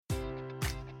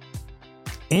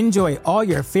Enjoy all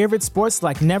your favorite sports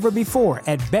like never before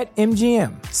at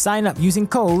BetMGM. Sign up using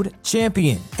code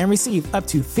CHAMPION and receive up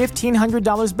to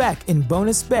 $1,500 back in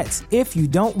bonus bets if you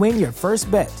don't win your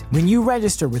first bet. When you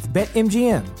register with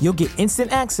BetMGM, you'll get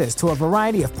instant access to a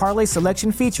variety of parlay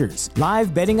selection features,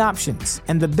 live betting options,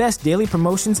 and the best daily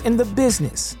promotions in the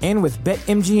business. And with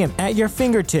BetMGM at your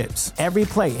fingertips, every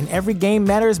play and every game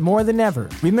matters more than ever.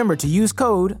 Remember to use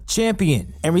code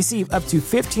CHAMPION and receive up to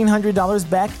 $1,500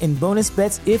 back in bonus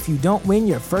bets if you don't win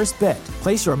your first bet.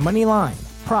 Place your money line,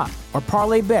 prop, or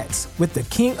parlay bets with the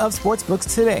king of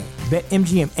sportsbooks today.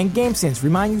 BetMGM and GameSense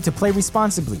remind you to play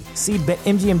responsibly. See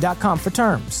BetMGM.com for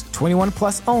terms. 21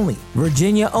 plus only.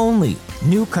 Virginia only.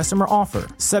 New customer offer.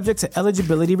 Subject to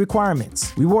eligibility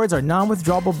requirements. Rewards are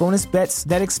non-withdrawable bonus bets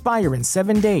that expire in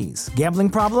 7 days. Gambling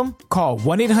problem? Call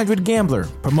 1-800-GAMBLER.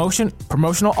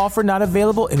 Promotional offer not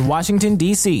available in Washington,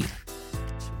 D.C.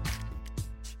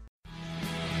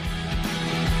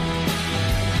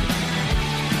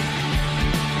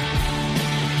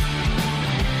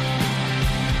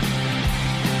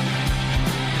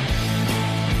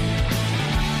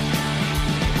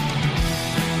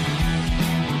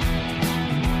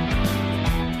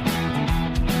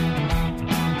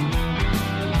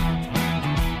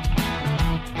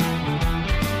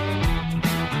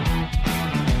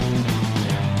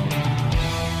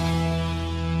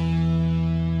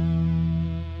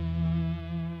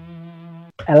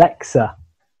 Alexa,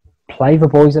 play The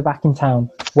Boys Are Back in Town.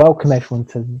 Welcome everyone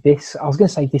to this, I was going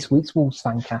to say this week's Wolves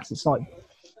Fancast. It's like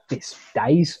this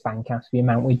day's Fancast, the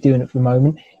amount we're doing at the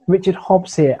moment. Richard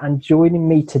Hobbs here, and joining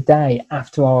me today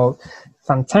after our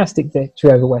fantastic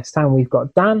victory over West Ham, we've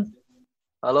got Dan.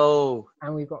 Hello.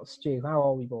 And we've got Stu. How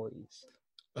are we, boys?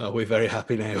 We're very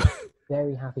happy now.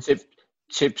 Very happy.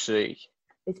 Tipsy.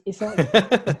 It's like,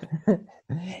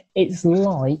 it's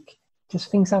like just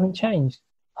things haven't changed.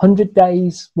 100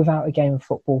 days without a game of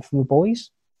football for the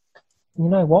boys. You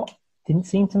know what? Didn't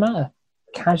seem to matter.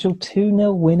 Casual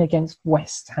 2-0 win against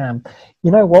West Ham.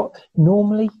 You know what?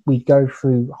 Normally we go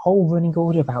through a whole running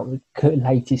order about the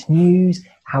latest news,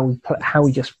 how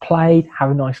we just played, have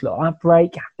a nice little ad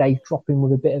break, have Dave drop in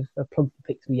with a bit of a plug for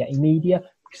picks we get in media.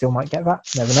 We still might get that.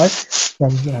 Never know.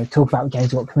 Then, talk about the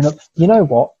games we've got coming up. You know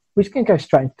what? We're just going to go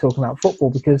straight into talking about football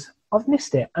because I've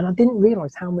missed it and I didn't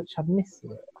realise how much I'd missed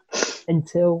it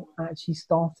until I actually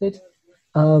started.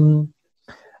 And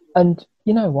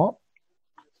you know what?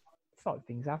 It's like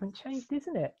things haven't changed,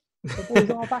 isn't it? The boys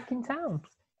are back in town.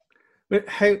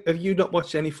 How have you not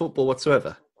watched any football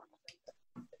whatsoever?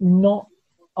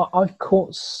 I've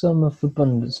caught some of the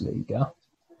Bundesliga,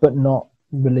 but not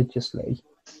religiously.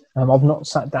 I've not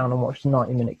sat down and watched a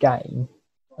 90-minute game.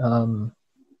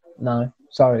 No,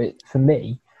 sorry. For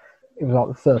me, it was like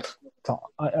the first.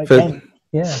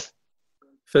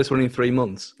 First one in 3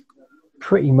 months.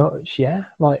 Pretty much, yeah.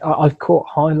 Like I've caught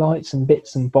highlights and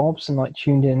bits and bobs and like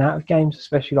tuned in and out of games,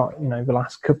 especially like the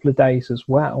last couple of days as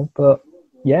well. But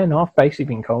yeah, no, I've basically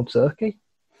been cold turkey.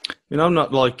 I'm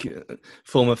not like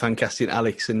former Fancasting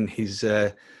Alex and his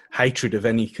hatred of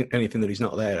anything that he's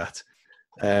not there at.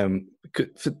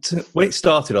 When it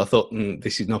started, I thought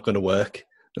this is not going to work.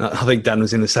 I think Dan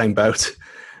was in the same boat,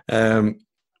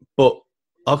 but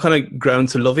I've kind of grown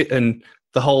to love it, and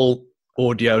the whole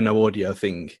audio, no audio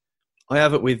thing. I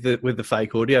have it with the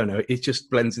fake audio now. It just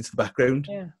blends into the background.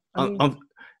 Yeah,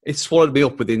 it's swallowed me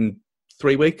up within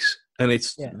 3 weeks, and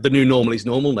the new normal is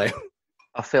normal now.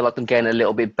 I feel like I'm getting a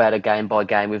little bit better game by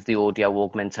game with the audio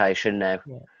augmentation now.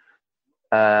 Yeah.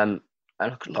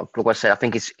 And like I said, I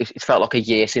think it's felt like a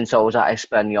year since I was at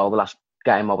Espanyol. The last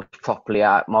game I was properly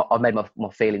at. I made my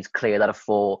feelings clear that I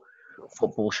thought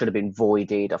football should have been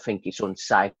voided. I think it's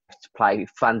unsafe to play. If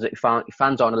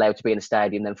fans aren't allowed to be in a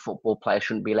stadium, then football players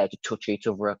shouldn't be allowed to touch each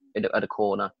other at a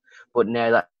corner. But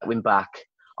now that we're back,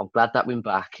 I'm glad that we're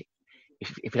back.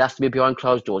 If it has to be behind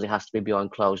closed doors, it has to be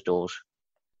behind closed doors.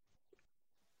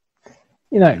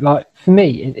 Like for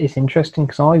me, it's interesting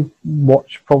because I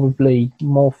watch probably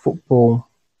more football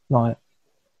like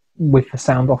with the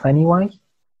sound off anyway.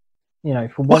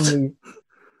 For one reason.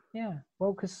 Yeah,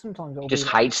 well, because sometimes it'll just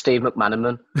hate Steve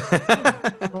McManaman.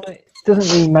 It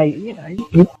doesn't really make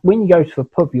when you go to a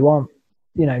pub, you aren't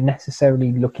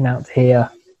necessarily looking out to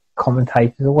hear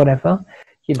commentators or whatever.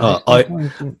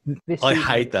 I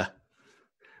hate that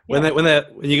when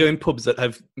you go in pubs that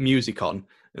have music on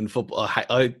and football.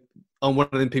 I'm one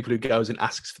of them people who goes and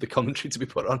asks for the commentary to be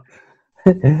put on.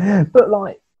 But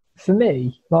like for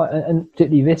me, like, and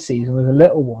particularly this season with a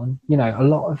little one, a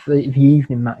lot of the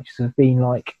evening matches have been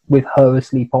like with her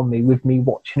asleep on me, with me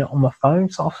watching it on my phone.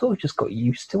 So I've sort of just got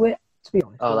used to it, to be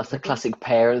honest. Oh, that's the classic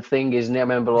parent thing, isn't it? I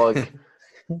remember like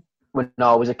when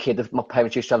I was a kid, my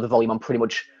parents used to have the volume on pretty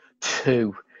much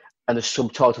 2 and the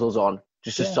subtitles on,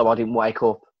 just so I didn't wake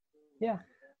up. Yeah.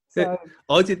 So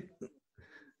I did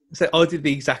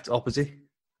the exact opposite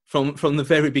from the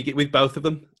very beginning with both of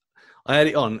them. I had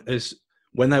it on as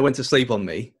when they went to sleep on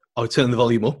me, I would turn the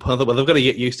volume up. I thought, well, they've got to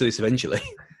get used to this eventually.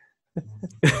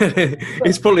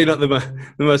 It's probably not the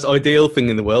most ideal thing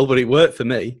in the world, but it worked for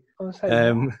me. What I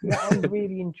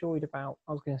really enjoyed about,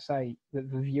 the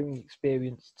viewing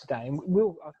experience today, and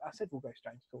I said we'll go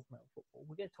straight to talking about football.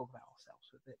 We're going to talk about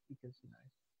ourselves a bit because,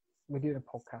 we're doing a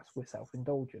podcast, we're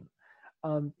self-indulgent.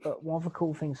 But one of the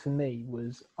cool things for me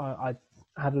was I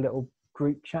had a little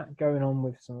group chat going on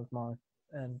with some of my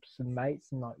some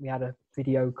mates, and we had a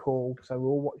video call, so we're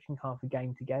all watching half a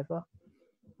game together,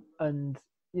 and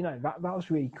that was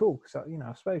really cool. So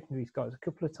I've spoken to these guys a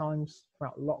couple of times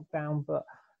throughout lockdown, but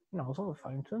I was on the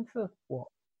phone to them for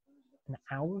an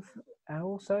hour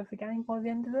or so of the game by the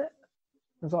end of it.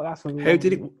 I was like, that's a long... How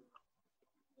did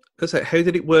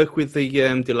it work with the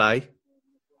delay?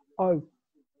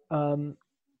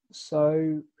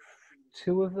 So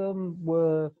 2 of them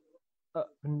were at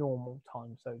normal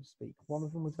time, so to speak. One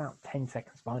of them was about 10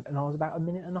 seconds behind, and I was about 1.5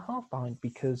 minutes behind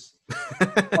because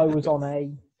I was on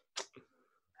a,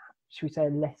 should we say, a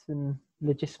less than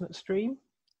legitimate stream.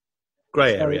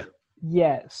 Grey area.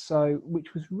 Yeah, so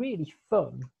which was really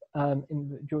fun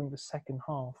during the second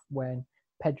half when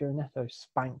Pedro Neto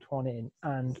spanked one in,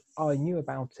 and I knew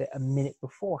about it a minute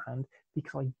beforehand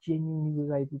because I genuinely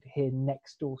was able to hear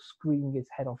next door screaming his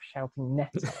head off, shouting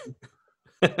Neto.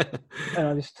 And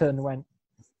I just turned and went,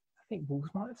 I think Wolves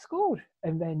might have scored.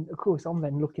 And then, of course, I'm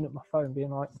then looking at my phone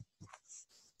being like,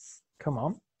 come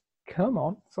on.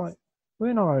 It's like,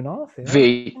 we're in our own half here.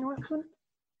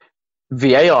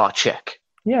 VAR check.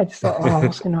 Yeah, just like,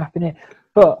 what's going to happen here?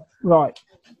 But, right,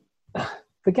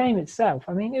 the game itself,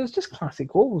 it was just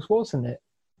classic Wolves, wasn't it?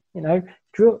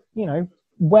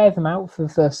 Wear them out for the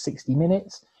first 60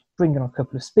 minutes, bring on a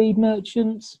couple of speed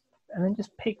merchants, and then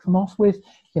just pick them off with,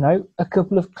 a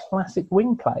couple of classic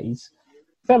wing plays.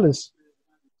 Fellas,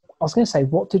 I was going to say,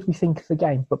 what did we think of the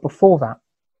game? But before that,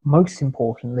 most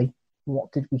importantly,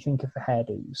 what did we think of the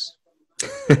hairdos?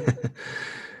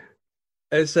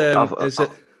 I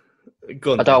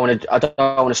don't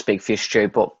want to speak for you, Stu,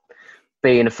 but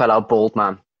being a fellow bald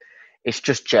man, it's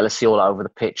just jealousy all over the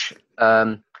pitch.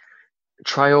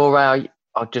 Traore,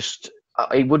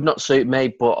 it would not suit me,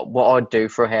 but what I'd do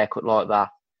for a haircut like that.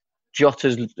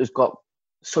 Jota's has got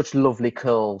such lovely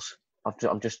curls.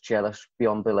 I'm just jealous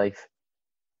beyond belief.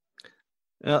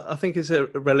 I think it's a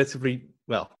relatively,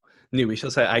 newish,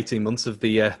 I'll say 18 months of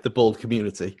the bald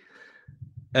community.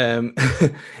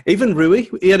 Even Rui,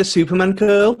 he had a Superman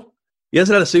curl. He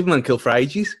hasn't had a Superman curl for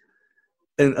ages.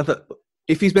 And I thought,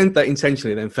 if he's meant that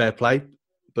intentionally, then fair play.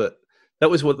 But that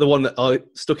was the one that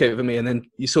stuck out for me. And then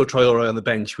you saw Traore on the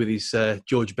bench with his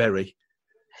George Berry.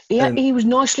 He was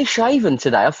nicely shaven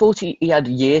today. I thought he had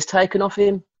years taken off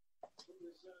him.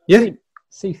 Yeah.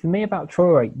 See, for me about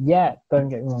Traore, don't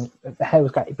get me wrong, the hair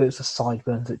was great, but it was the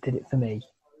sideburns that did it for me.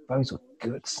 Those were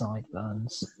good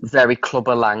sideburns. Very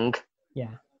Clubber Lang.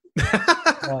 Yeah.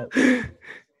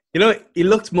 He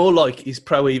looked more like his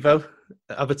Pro Evo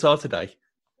avatar today.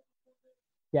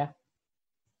 Yeah.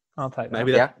 I'll take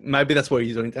that. Maybe that's where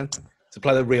he's running down, to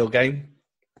play the real game.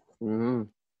 Mm.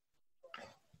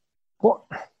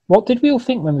 What did we all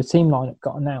think when the team lineup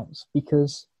got announced?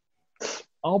 Because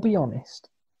I'll be honest,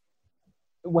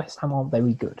 West Ham aren't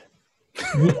very good.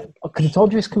 I could have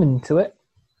told you this coming into it,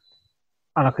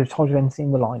 and I could have told you anything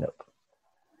in the lineup.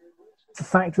 The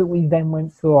fact that we then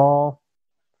went through our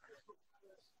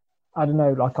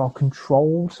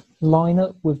controlled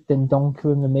lineup with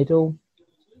Dendoncker in the middle,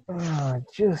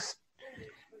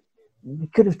 we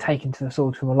could have taken to the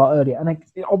sword from a lot earlier. And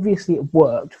obviously it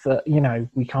worked that,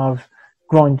 we kind of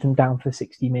grind them down for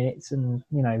 60 minutes and,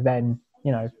 then,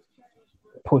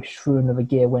 push through another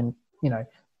gear when,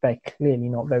 they're clearly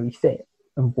not very fit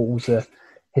and Wolves are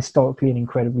historically an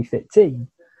incredibly fit team.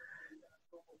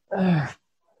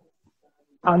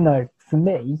 I know, for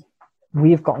me,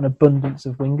 we have got an abundance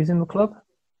of wingers in the club.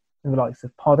 And the likes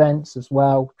of Podence as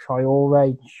well,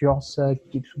 Traore, Jota,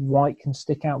 Gibbs-White can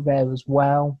stick out there as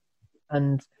well.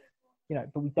 And,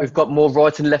 but we've got more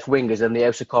right and left wingers than the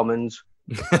House of Commons.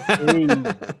 But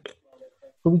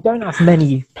we don't have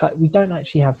many. We don't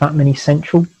actually have that many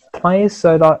central players.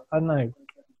 So, I don't know.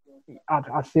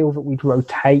 I feel that we'd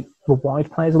rotate the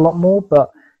wide players a lot more.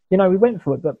 But we went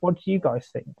for it. But what do you guys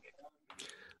think?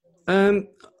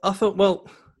 I thought,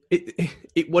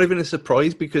 it wasn't even a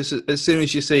surprise because as soon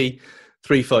as you see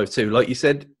 3-5-2, like you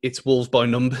said, it's Wolves by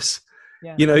numbers.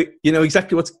 Yeah. You know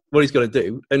exactly what he's got to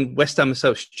do. And West Ham are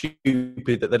so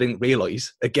stupid that they didn't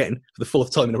realise, again, for the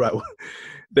fourth time in a row,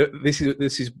 that this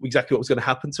is exactly what was going to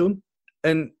happen to him.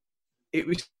 And it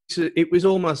was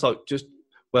almost like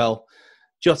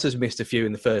Jota's missed a few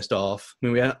in the first half. I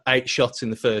mean, we had 8 shots in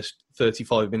the first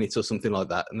 35 minutes or something like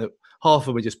that. And half of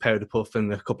them were just powder puff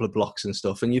and a couple of blocks and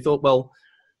stuff. And you thought, well,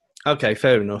 okay,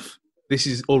 fair enough. This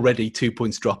is already 2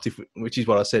 points dropped, which is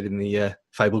what I said in the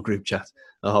Fable group chat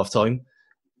at half time.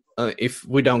 If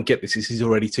we don't get this is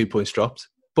already 2 points dropped.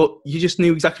 But you just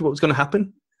knew exactly what was going to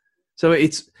happen. So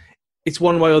it's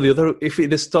one way or the other. If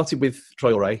it had started with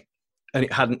Traoré and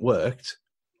it hadn't worked,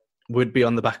 we'd be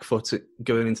on the back foot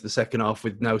going into the second half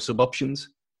with no sub-options.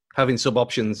 Having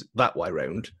sub-options that way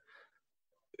round.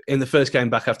 In the first game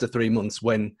back after 3 months,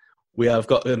 when we have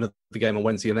got another game on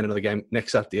Wednesday and then another game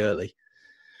next Saturday early,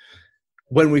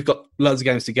 when we've got loads of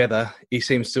games together, he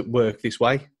seems to work this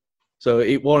way. So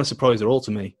it wasn't a surprise at all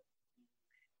to me.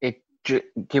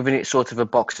 Giving it sort of a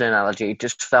boxing analogy, it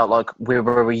just felt like we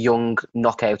were a young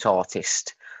knockout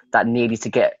artist that needed to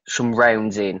get some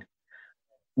rounds in,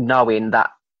 knowing that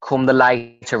come the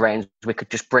later rounds, we could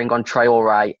just bring on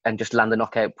Traoré and just land a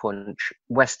knockout punch.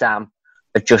 West Ham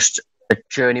are just a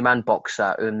journeyman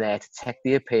boxer who are there to take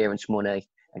the appearance money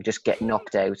and just get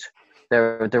knocked out.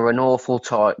 They're an awful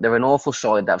side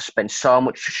that have spent so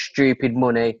much stupid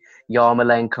money.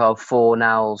 Yarmolenko,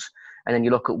 Fornals, and then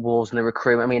you look at Wolves and the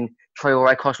recruitment. I mean,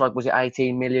 Traoré cost was it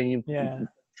 18 million? Yeah.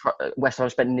 West Ham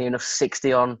spent near enough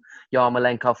 60 on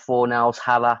Yarmolenko, Fornals,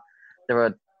 Haller.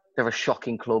 They're a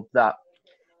shocking club that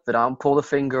don't pull the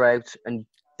finger out, and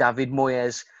David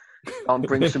Moyes don't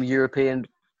bring some European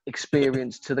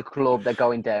experience to the club. They're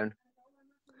going down.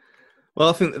 Well,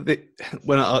 I think that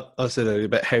when I said earlier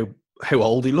about how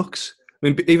old he looks, I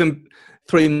mean, even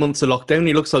 3 months of lockdown,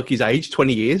 he looks like he's aged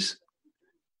 20 years.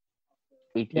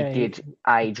 He did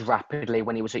age rapidly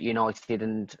when he was at United,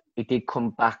 and he did come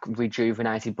back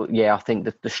rejuvenated. But yeah, I think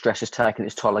that the stress has taken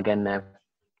its toll again now.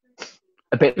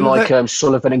 A bit like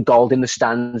Sullivan and Gold in the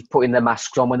stands, putting their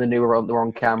masks on when they knew they were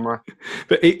on camera.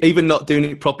 But even not doing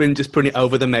it properly and just putting it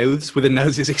over the mouths with the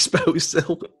noses exposed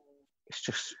still. It's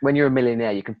just, when you're a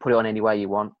millionaire, you can put it on any way you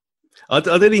want. I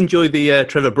did enjoy the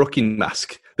Trevor Brooking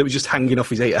mask that was just hanging off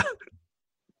his ear.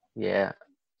 Yeah.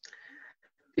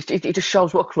 It just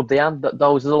shows what club they are.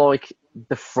 Those are like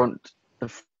the front,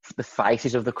 the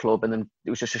faces of the club, and then it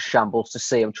was just a shambles to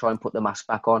see them try and put the mask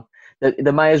back on.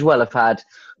 They may as well have had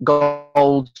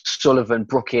Gold, Sullivan,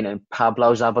 Brooking and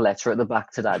Pablo Zavaleta at the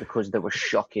back today because they were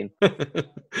shocking. I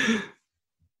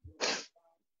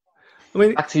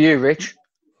mean, back to you, Rich.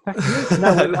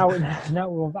 Now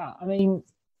we're on that. I mean,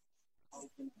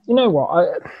 you know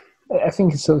what? I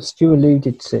think it's sort of Stu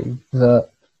alluded to that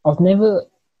I've never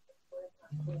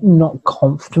not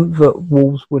confident that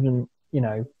Wolves wouldn't,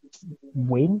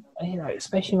 win.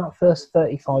 Especially in that first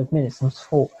 35 minutes. I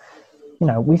thought,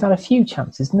 we've had a few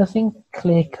chances, nothing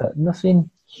clear cut, nothing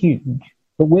huge,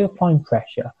 but we're applying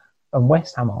pressure, and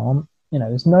West Ham aren't.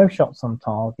 There's no shots on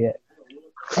target,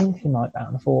 anything like that.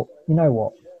 And I thought, you know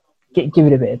what? Give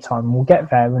it a bit of time, and we'll get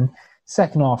there. And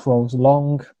second half rolls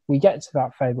along. We get to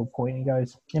that favourable point, and he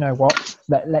goes, you know what?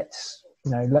 Let's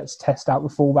test out the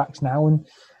fullbacks now. And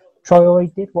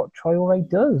Traoré did what Traoré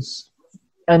does.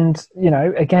 And,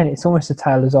 again, it's almost a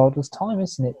tale as old as time,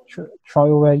 isn't it?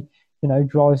 Traoré,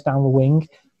 drives down the wing,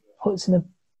 puts in a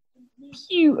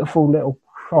beautiful little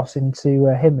cross into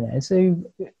Jimenez, who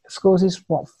scores his,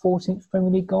 14th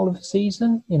Premier League goal of the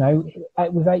season.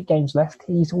 With 8 games left,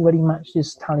 he's already matched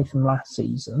his tally from last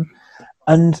season.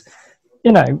 And,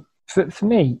 for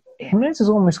me, Jimenez has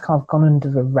almost kind of gone under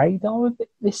the radar a bit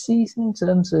this season in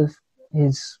terms of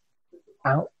his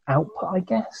output, I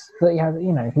guess. That he had,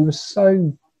 he was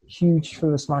so huge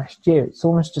for us last year. It's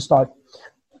almost just like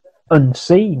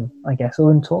unseen, I guess,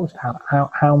 or untalked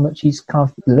about how much he's kind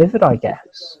of delivered, I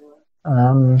guess.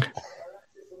 I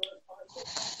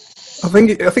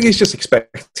think he's just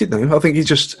expected now. I think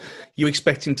you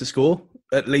expect him to score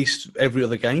at least every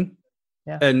other game.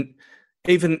 Yeah. And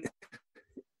even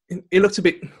he looked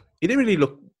he didn't really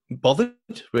look bothered,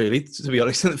 really, to be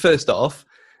honest, in the first half.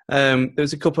 There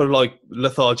was a couple of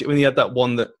lethargic when he had that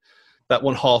one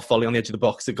half volley on the edge of the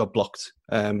box that got blocked.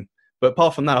 But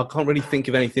apart from that, I can't really think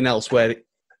of anything else where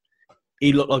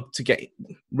he looked like to get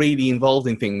really involved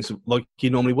in things like he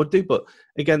normally would do. But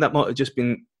again, that might have just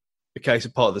been a case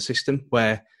of part of the system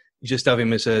where you just have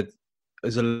him as a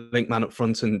link man up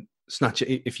front and snatch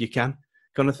it if you can,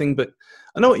 kind of thing. But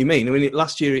I know what you mean. I mean,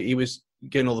 last year he was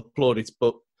getting all the plaudits,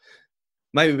 but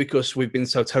maybe because we've been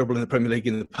so terrible in the Premier League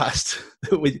in the past,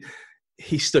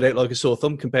 he stood out like a sore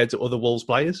thumb compared to other Wolves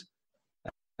players.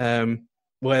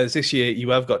 Whereas this year, you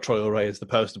have got Troy Ray as the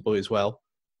poster boy as well.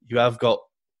 You have got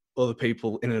other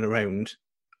people in and around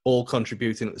all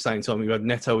contributing at the same time. You had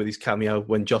Neto with his cameo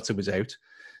when Jota was out.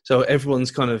 So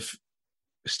everyone's kind of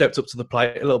stepped up to the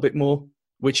plate a little bit more,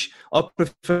 which I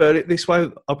prefer it this way.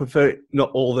 I prefer it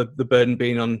not all the burden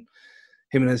being on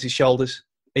Jimenez's shoulders,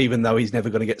 even though he's never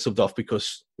going to get subbed off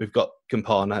because we've got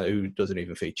Campana who doesn't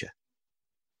even feature.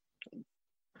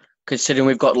 Considering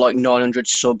we've got like 900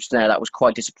 subs now, that was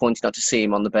quite disappointing not to see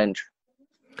him on the bench.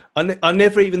 I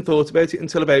never even thought about it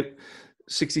until about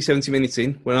 60, 70 minutes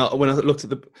in, when I looked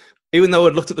at even though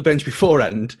I'd looked at the bench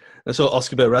beforehand, I saw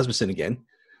Oscar Bear Rasmussen again,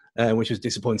 which was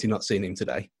disappointing not seeing him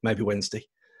today, maybe Wednesday.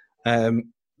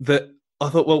 That I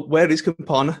thought, well, where is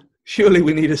Campana? Surely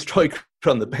we need a striker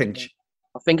on the bench.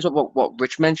 I think it's what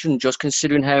Rich mentioned, just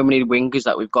considering how many wingers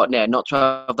that we've got now, not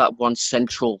to have that one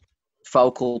central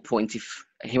focal point if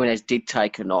Jimenez did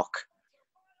take a knock.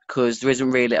 Because there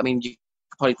isn't really, I mean, you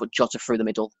could probably put Jota through the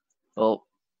middle. But,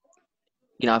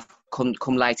 you know,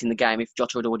 come late in the game, if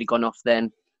Jota had already gone off,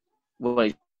 then, well,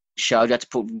 it showed you had to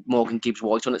put Morgan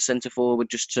Gibbs-White on at centre forward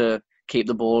just to keep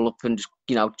the ball up and,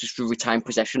 you know, just to retain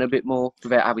possession a bit more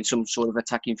without having some sort of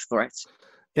attacking threat.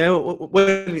 Yeah,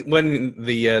 when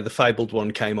the fabled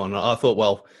one came on, I thought,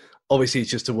 well, obviously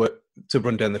it's just to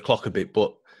run down the clock a bit,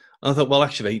 but I thought, well,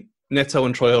 actually, Neto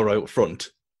and Traore up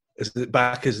front,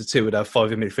 back as the two would have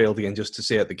five in midfield again, just to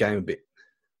see out the game a bit.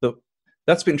 But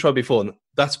that's been tried before, and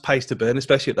that's pace to burn,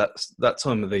 especially at that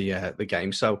time of the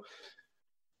game. So,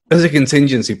 as a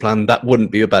contingency plan, that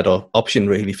wouldn't be a bad option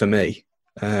really for me.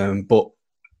 But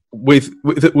with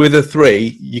a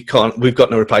three, you can't. We've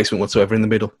got no replacement whatsoever in the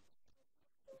middle.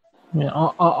 Yeah,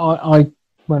 I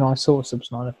when I saw subs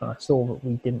lineup and I saw that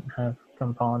we didn't have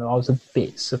Campana, I was a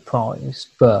bit surprised,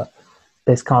 but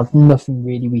there's kind of nothing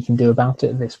really we can do about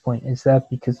it at this point, is there?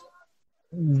 Because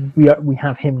we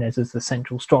have Jimenez as the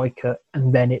central striker,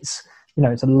 and then it's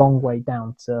a long way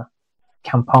down to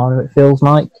Campana. It feels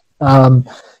like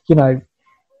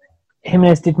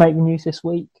Jimenez did make the news this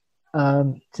week.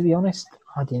 To be honest,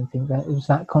 I didn't think that it was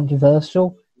that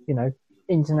controversial.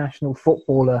 International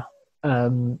footballer.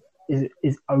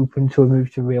 Is open to a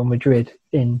move to Real Madrid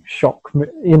in shock,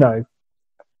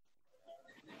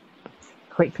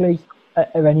 quickly.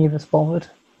 Are any of us bothered?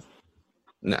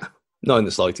 No, not in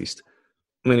the slightest.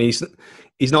 I mean, he's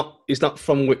not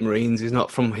from Whit Marines, he's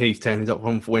not from Heathtown, he's not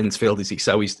from Wednesfield, is he?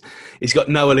 So he's got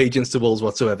no allegiance to Wolves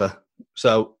whatsoever.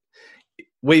 So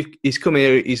he's come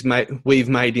here, we've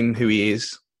made him who he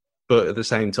is, but at the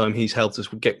same time, he's helped us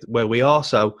get where we are.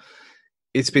 So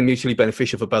it's been mutually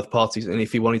beneficial for both parties. And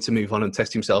if he wanted to move on and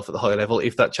test himself at the higher level,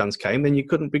 if that chance came, then you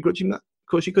couldn't begrudge him that. Of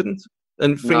course you couldn't.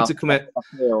 And for him to come out... I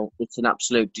feel it's an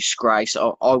absolute disgrace.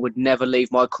 I would never leave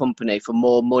my company for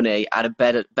more money at a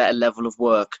better level of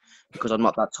work, because I'm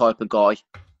not that type of guy.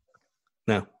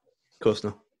 No, of course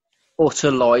not.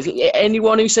 Utter lies.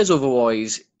 Anyone who says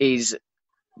otherwise is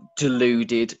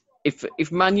deluded.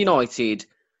 If Man United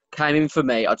came in for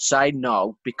me, I'd say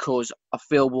no, because I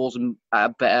feel Wolves are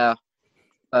a better...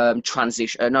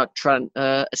 ascendancy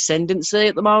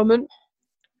at the moment.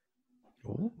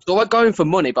 Ooh. So I'm going for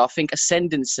money, but I think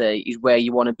ascendancy is where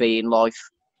you want to be in life.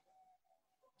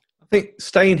 I think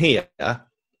staying here,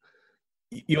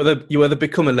 you either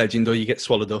become a legend or you get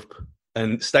swallowed up.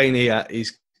 And staying here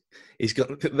he's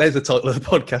got. There's the title of the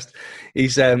podcast.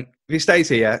 If he stays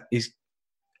here,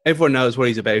 everyone knows what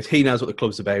he's about. He knows what the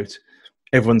club's about.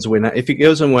 Everyone's a winner. If he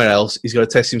goes somewhere else, he's got to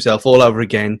test himself all over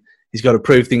again. He's got to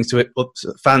prove things to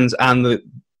fans and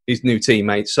his new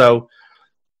teammates. So,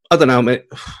 I don't know, mate.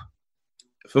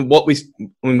 From what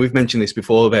we've mentioned this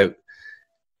before about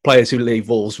players who leave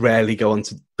Wolves rarely go on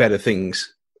to better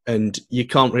things, and you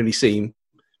can't really see him.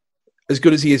 As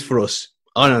good as he is for us,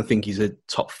 I don't think he's a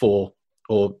top 4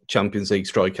 or Champions League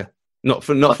striker. Not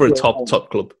for a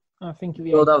top club. I think I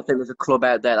don't think there's a club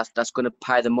out there that's going to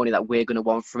pay the money that we're going to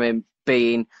want from him.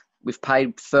 Being we've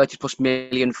paid 30+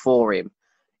 million for him.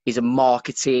 He's a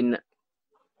marketing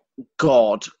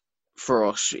god for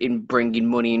us in bringing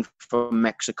money in from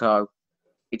Mexico.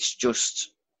 It's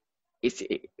just,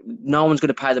 no one's going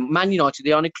to pay them. Man United,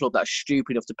 the only club that's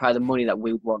stupid enough to pay the money that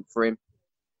we would want for him.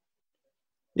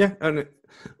 Yeah, and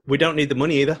we don't need the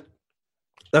money either.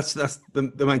 That's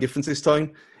the main difference this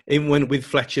time. Even when with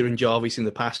Fletcher and Jarvis in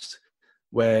the past,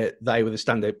 where they were the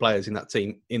standout players in that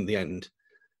team in the end,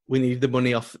 we needed the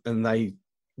money off, and they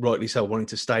rightly so wanting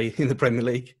to stay in the Premier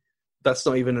League. That's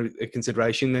not even a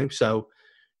consideration now. So,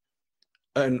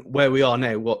 and where we are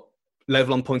now, what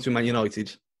level on points with Man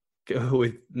United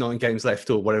with 9 games left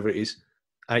or whatever it is,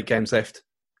 8 games left.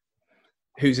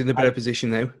 Who's in the better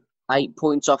position now? 8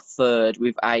 points off third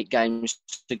with 8 games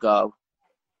to go.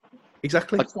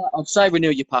 exactly. I'd say renew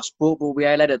your passport, but we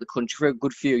led out the country for a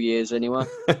good few years anyway.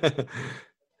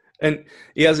 And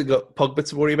he hasn't got Pogba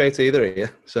to worry about either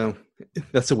here, so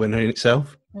that's a winner in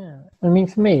itself. Yeah, I mean,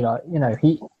 for me, like, you know,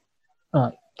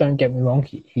 don't get me wrong,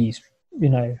 he's, you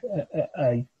know,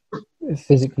 a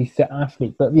physically fit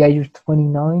athlete, but at the age of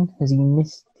 29, has he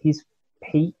missed his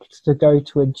peak to go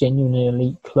to a genuinely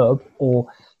elite club, or,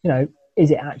 you know,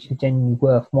 is it actually genuinely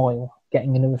worthwhile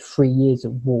getting another 3 years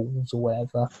at Wolves or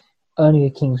whatever, earning a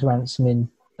king's ransom in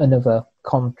another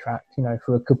contract, you know,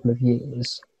 for a couple of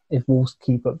years, if Wolves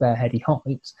keep up their heady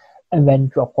heights, and then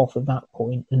drop off at that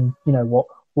point, and you know what,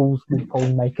 Wolves will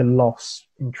probably make a loss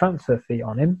in transfer fee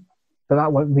on him, but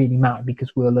that won't really matter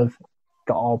because we'll have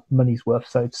got our money's worth,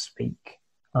 so to speak.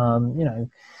 You know,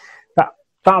 that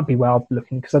would be where I'd be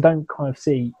looking, because I don't kind of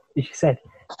see, as you said,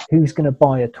 who's going to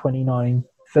buy a 29,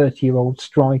 30-year-old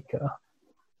striker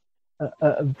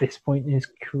at this point in his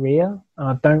career. And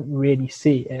I don't really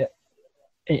see it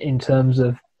in terms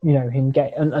of, you know, him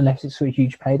getting, unless it's for a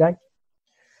huge payday.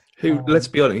 Who, let's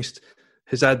be honest,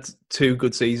 has had 2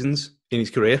 good seasons in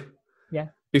his career. Yeah.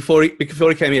 Before he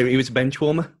came here, he was a bench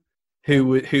warmer who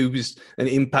was an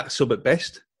impact sub at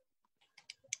best.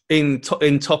 In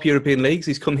top European leagues,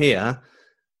 he's come here,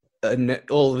 and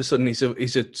all of a sudden he's a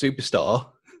superstar,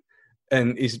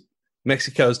 and he's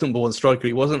Mexico's #1 striker.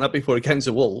 He wasn't that before he came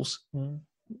to Wolves.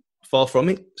 Far from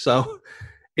it. So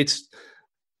it's,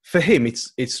 for him,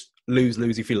 it's lose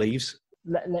if he leaves.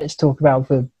 Let's talk about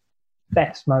the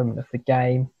best moment of the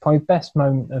game, probably best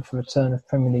moment of the return of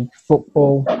Premier League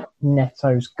football,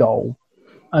 Neto's goal.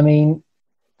 I mean,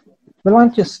 the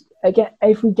lad just, again,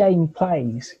 every game he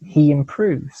plays, he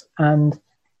improves. And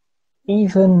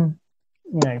even,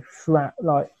 you know, throughout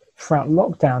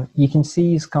lockdown, you can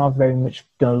see he's kind of very much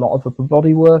done a lot of upper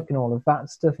body work and all of that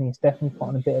stuff, and he's definitely put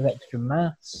on a bit of extra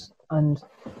mass. And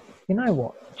you know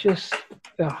what? Just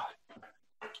that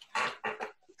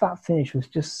finish was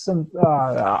just some.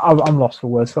 I'm lost for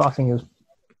words, but I think it was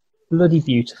bloody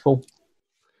beautiful.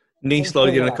 Knee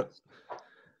sliding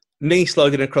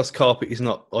across carpet is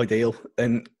not ideal,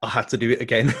 and I had to do it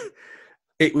again.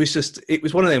 It was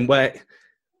one of them where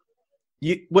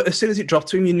as soon as it dropped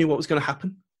to him, you knew what was going to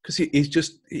happen, because he's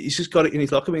just got it in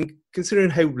his locker. I mean,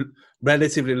 considering how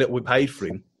relatively little we paid for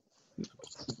him,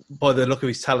 by the look of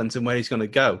his talent and where he's going to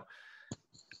go.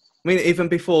 I mean, even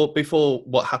before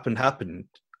what happened,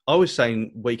 I was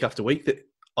saying week after week that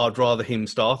I'd rather him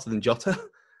start than Jota,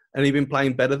 and he'd been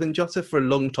playing better than Jota for a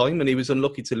long time, and he was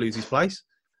unlucky to lose his place.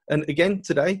 And again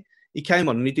today, he came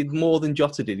on and he did more than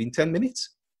Jota did in 10 minutes.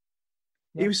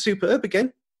 Yeah. He was superb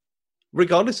again,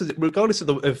 regardless of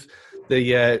the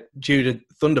Judah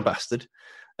Thunder bastard.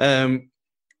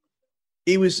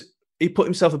 He put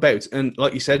himself about, and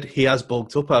like you said, he has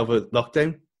bulked up over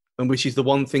lockdown, and which is the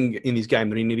one thing in his game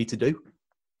that he needed to do.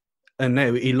 And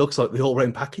now he looks like the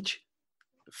all-round package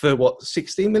for what,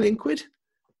 16 million quid?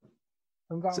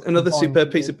 Another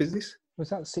superb piece of business. Was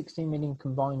that 16 million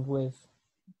combined with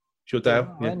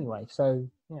Jordao? Yeah. Anyway, so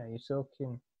you're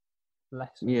talking less.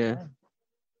 Yeah.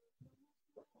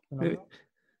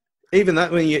 Even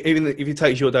that, even if you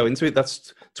take Jordao into it,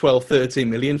 that's 12, 13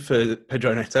 million for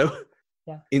Pedro Neto.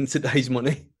 Yeah. In today's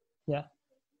money. Yeah.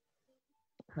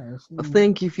 I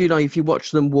think if you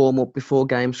watch them warm up before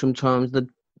games, sometimes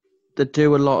they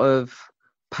do a lot of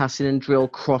passing and drill,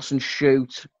 cross and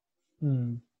shoot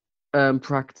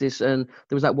practice. And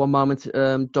there was that one moment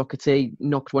Doherty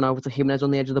knocked one over to Jimenez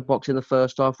on the edge of the box in the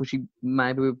first half, which he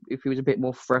maybe, if he was a bit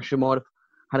more fresher, might have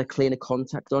had a cleaner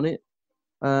contact on it.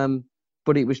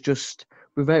 But it was just,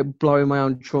 without blowing my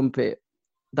own trumpet,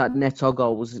 that Neto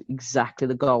goal was exactly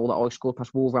the goal that I scored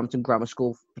past Wolverhampton Grammar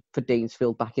School for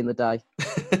Deansfield back in the day.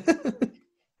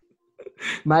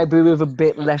 Maybe with a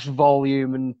bit less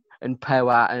volume and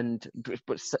power,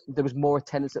 but there was more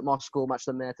attendance at my school match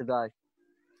than there today.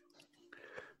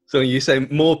 So you say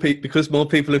more people, because more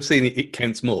people have seen it, it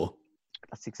counts more?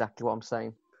 That's exactly what I'm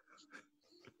saying.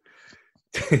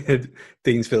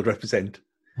 Deansfield represent.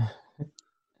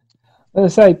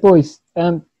 As I say, boys,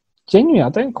 genuinely, I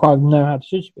don't quite know how to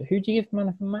judge, but who do you give man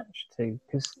of the match to?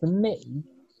 Because for me,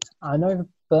 I know the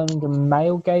Birmingham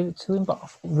Mail gave it to him, but I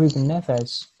thought Ruben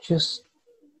Neves just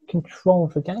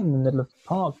controlled the game in the middle of the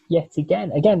park yet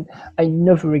again. Again,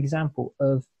 another example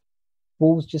of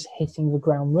Wolves just hitting the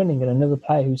ground running, and another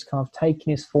player who's kind of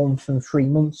taken his form from 3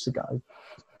 months ago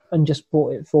and just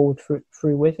brought it forward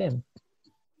through with him.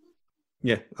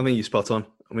 Yeah, I think you're spot on.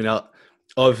 I mean,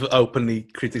 I've openly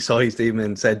criticised him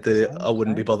and said that I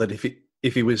wouldn't be bothered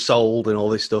if he was sold and all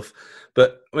this stuff.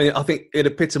 But I mean, I think it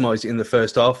epitomised it in the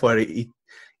first half, where he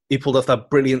he pulled off that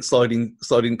brilliant sliding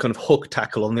kind of hook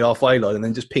tackle on the halfway line and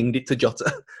then just pinged it to Jota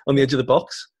on the edge of the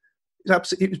box.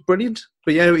 It was brilliant.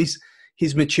 But yeah,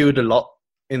 he's matured a lot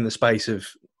in the space of,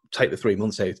 take the 3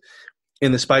 months out,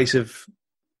 in the space of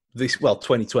this,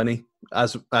 2020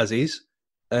 as is.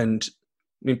 And I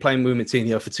mean, playing with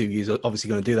Moutinho for 2 years, obviously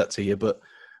going to do that to you. But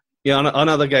yeah, I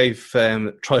know they gave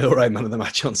Traoré man of the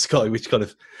match on Sky, which kind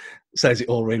of says it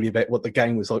all really about what the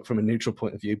game was like from a neutral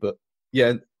point of view. But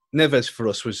yeah, Neves for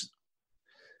us was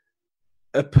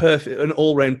an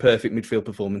all-round perfect midfield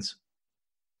performance.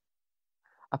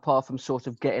 Apart from sort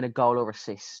of getting a goal or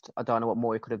assist, I don't know what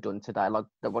more he could have done today. Like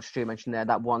what Stu mentioned there,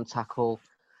 that one tackle,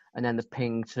 and then the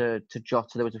ping to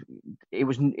Jota. It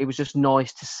was just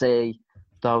nice to see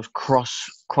those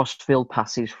cross-field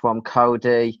passes from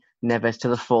Cody, Neves to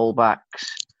the fullbacks,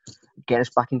 get us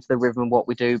back into the rhythm of what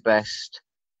we do best.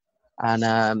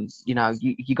 And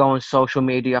you go on social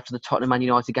media after the Tottenham Man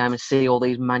United game and see all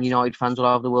these Man United fans all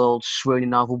over the world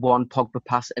swooning over one Pogba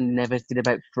pass, and Neves did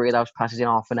about 3 of those passes in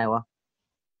half an hour.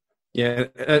 Yeah,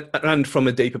 and from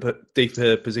a deeper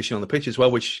position on the pitch as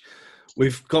well, which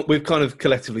we've kind of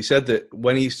collectively said that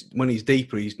when he's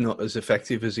deeper, he's not as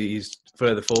effective as he is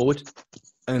further forward.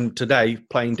 And today,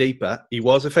 playing deeper, he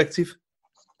was effective,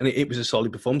 and it was a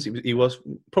solid performance. He was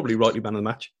probably rightly man of the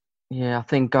match. Yeah, I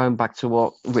think going back to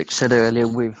what Rich said earlier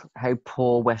with how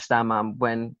poor West Ham are,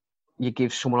 when you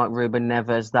give someone like Ruben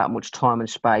Neves that much time and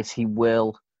space, he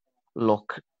will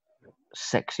look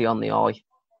sexy on the eye.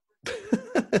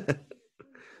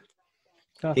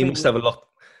 He must have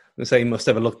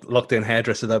a locked-in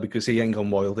hairdresser though, because he ain't gone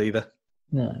wild either.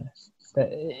 No,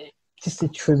 but just a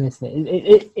trim, isn't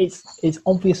it? It's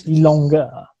obviously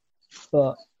longer,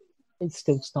 but it's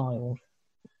still styled.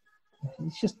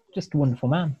 It's just a wonderful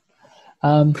man.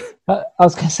 I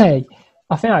was going to say,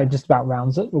 I think that just about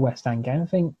rounds up the West Ham game. I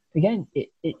think, again,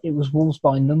 it was Wolves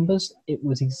by numbers. It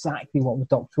was exactly what the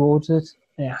doctor ordered.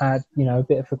 It had, a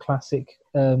bit of a classic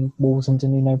Wolves under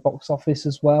Nuno box office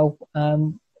as well,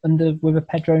 with a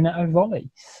Pedro Neto volley.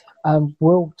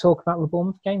 We'll talk about the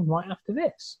Bournemouth game right after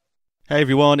this. Hey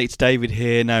everyone, it's David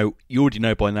here. Now, you already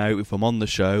know by now if I'm on the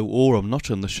show or I'm not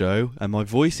on the show, and my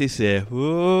voice is here.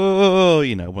 Whoa,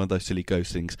 one of those silly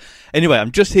ghost things. Anyway,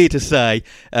 I'm just here to say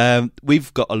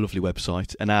we've got a lovely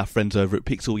website, and our friends over at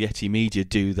Pixel Yeti Media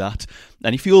do that.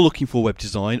 And if you're looking for web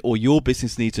design, or your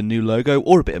business needs a new logo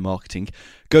or a bit of marketing,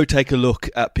 go take a look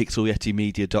at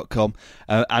pixelyetimedia.com.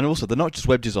 And also, they're not just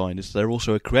web designers, they're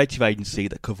also a creative agency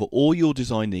that cover all your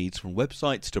design needs, from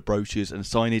websites to brochures and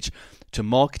signage to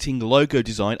marketing, logo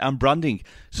design and branding.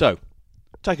 So,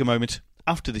 take a moment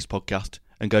after this podcast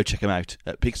and go check them out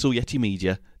at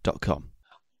pixelyetimedia.com.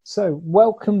 So,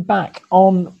 welcome back.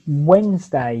 On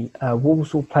Wednesday,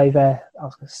 Wolves will play their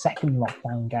second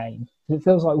lockdown game. It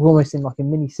feels like we're almost in like a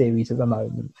mini-series at the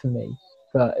moment for me.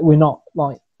 But we're not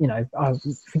I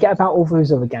forget about all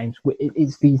those other games.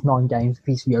 It's these 9 games,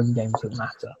 these few other games that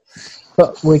matter.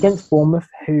 But we're against Bournemouth,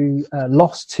 who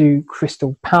lost to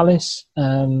Crystal Palace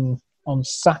on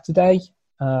Saturday,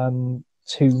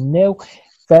 2-0.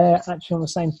 They're actually on the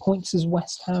same points as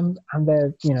West Ham, and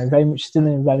they're very much still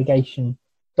in a relegation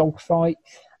dogfight.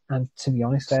 And to be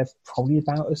honest, they're probably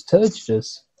about as turgid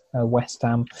as West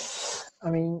Ham. I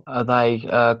mean, are they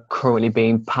currently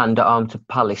being panned at home to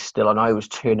Palace still? I know it was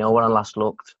 2-0 when I last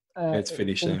looked. It's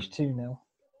finished now. 2-0.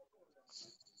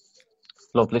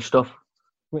 Lovely stuff.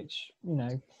 Which,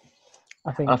 I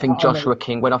think Joshua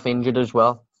King went off injured as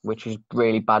well, which is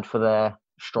really bad for their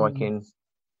striking.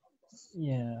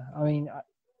 Yeah, I mean,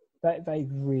 they've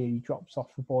really dropped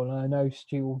off the ball, and I know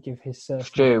Stu will give his...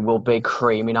 Stu will be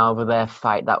creaming over their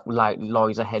fate that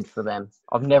lies ahead for them.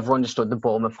 I've never understood the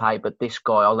Bournemouth hate, but this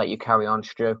guy, I'll let you carry on,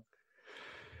 Stu.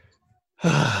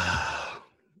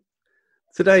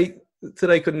 Today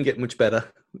couldn't get much better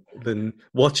than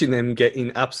watching them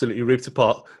getting absolutely ripped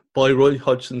apart by Roy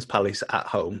Hodgson's Palace at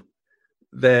home.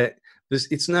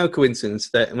 It's no coincidence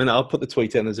that, I'll put the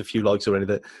tweet in, there's a few likes already,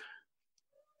 that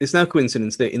it's no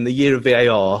coincidence that in the year of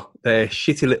VAR, their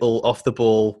shitty little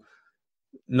off-the-ball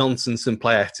nonsense and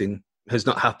play acting has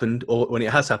not happened, or when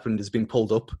it has happened, has been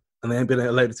pulled up, and they haven't been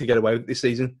allowed to get away with it this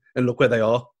season, and look where they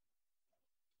are.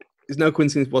 There's no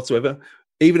coincidence whatsoever.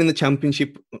 Even in the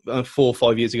Championship 4 or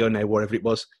 5 years ago now, wherever it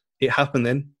was, it happened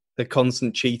then. The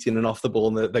constant cheating and off the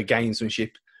ball and the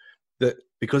gamesmanship, that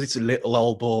because it's a little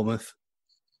old Bournemouth.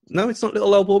 No, it's not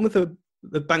little old Bournemouth.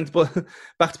 They're backed by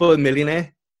a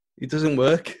millionaire. It doesn't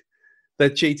work. They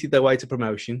cheated their way to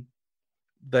promotion.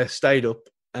 They stayed up,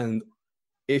 and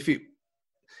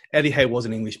Eddie Howe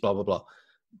wasn't English, blah blah blah,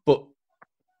 but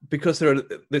because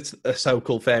it's a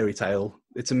so-called fairy tale,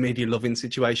 it's a media loving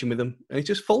situation with them, and it's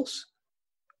just false.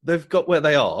 they've got where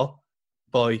they are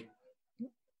by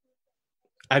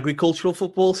agricultural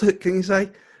football, can you say?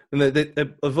 And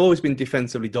they've always been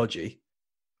defensively dodgy,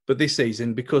 but this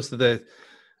season, because of their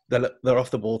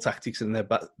off the ball tactics and their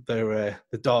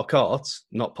the dark arts,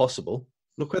 not possible.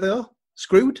 Look where they are,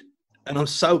 screwed. And I'm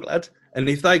so glad. And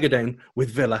if they go down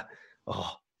with Villa,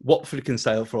 Watford can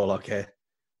stay up for all I care,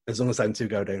 as long as them two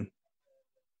go down.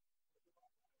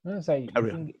 I was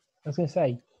going to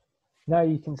say, now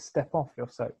you can step off your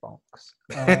soapbox.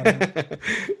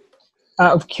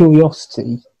 Out of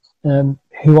curiosity,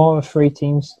 who are the three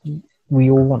teams we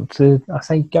all want to,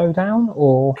 go down?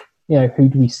 Or, who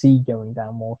do we see going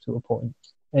down more to a point?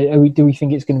 Do we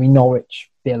think it's going to be Norwich,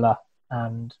 Villa,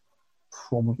 and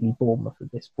probably Bournemouth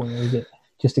at this point? Or is it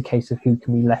just a case of who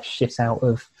can be less shit out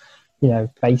of,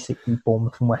 basically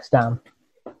Bournemouth and West Ham?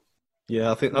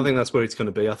 Yeah, I think that's where it's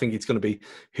going to be. I think it's going to be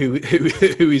who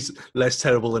is less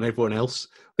terrible than everyone else.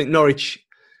 I think Norwich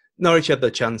had their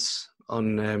chance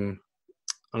on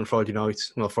Friday night,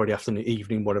 Friday afternoon,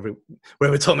 evening, whatever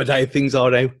time of day things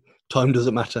are now. Time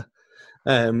doesn't matter.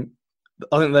 I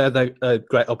think they had a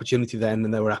great opportunity then,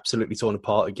 and they were absolutely torn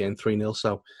apart again, 3-0.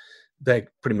 So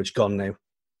they're pretty much gone now.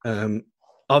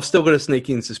 I've still got a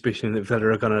sneaking suspicion that Villa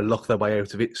are going to lock their way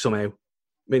out of it somehow. I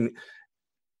mean,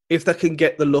 if they can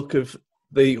get the look of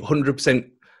the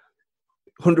 100%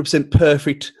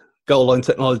 perfect goal line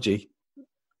technology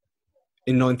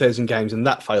in 9,000 games, and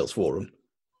that fails for them,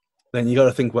 then you got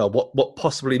to think, well, what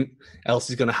possibly else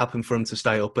is going to happen for them to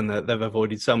stay up? And they've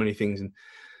avoided so many things, and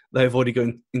they've already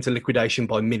gone into liquidation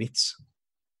by minutes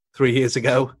 3 years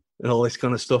ago, and all this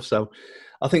kind of stuff. So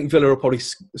I think Villa will probably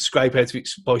scrape out of it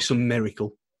by some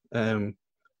miracle.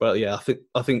 But yeah,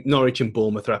 I think Norwich and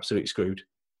Bournemouth are absolutely screwed,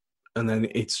 and then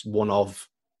it's one of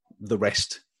the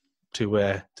rest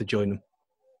to join them.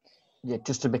 Yeah,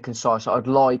 just to be concise, I'd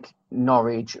like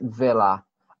Norwich, Villa,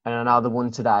 and another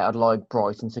one today. I'd like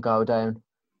Brighton to go down,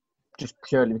 just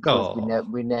purely because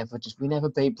we never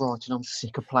beat Brighton. I'm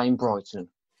sick of playing Brighton.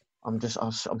 I'm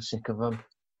sick of them.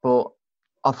 But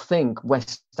I think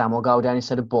West Ham will go down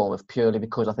instead of Bournemouth, purely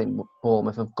because I think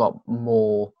Bournemouth have got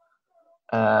more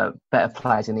better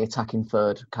players in the attacking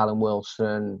third. Callum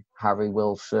Wilson, Harry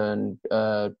Wilson,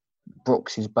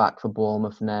 Brooks is back for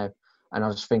Bournemouth now. And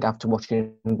I just think after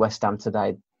watching West Ham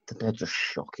today, they're just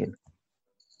shocking.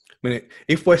 I mean,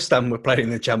 if West Ham were playing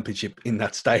the Championship in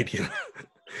that stadium,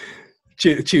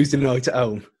 Tuesday night at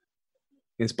home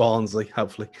against Barnsley,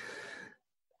 hopefully,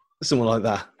 someone like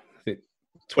that,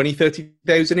 20,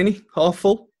 30,000 in it, half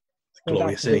full.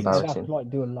 Glorious scenes. They'd have to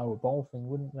do a lower ball thing,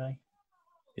 wouldn't they?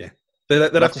 Yeah.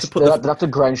 They'd have to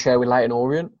ground share with Leyton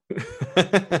Orient.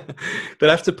 They'd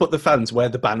have to put the fans where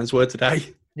the banners were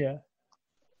today. Yeah.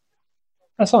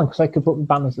 That's fine, because they could put the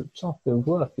banners at the top. It would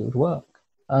work.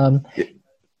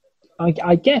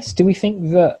 I guess, do we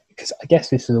think that, because I guess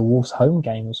this is a Wolves home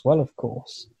game as well, of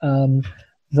course,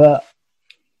 that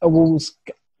a Wolves,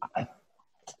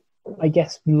 I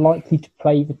guess, likely to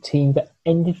play the team that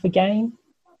ended the game?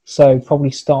 So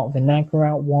probably start Vinagre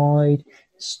out wide,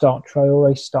 start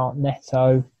Traore, start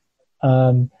Neto,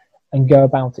 and go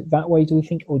about it that way, do we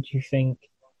think? Or do you think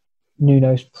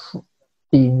Nuno's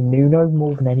being Nuno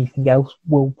more than anything else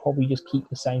will probably just keep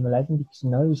the same 11 because he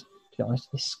knows, to be honest,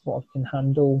 this squad can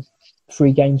handle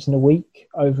 3 games in a week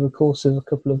over the course of a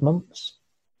couple of months?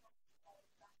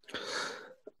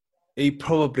 He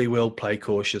probably will play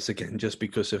cautious again just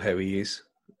because of how he is.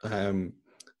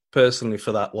 Personally,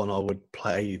 for that one, I would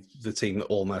play the team that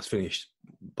almost finished,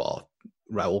 bar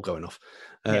Raul going off.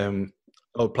 I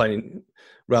would play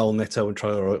Raul, Neto and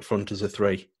Traore up front as a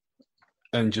 3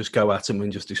 and just go at them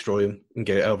and just destroy them and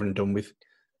get it over and done with,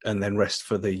 and then rest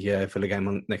for the game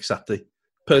on next Saturday.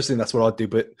 Personally, that's what I'd do,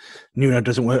 but Nuno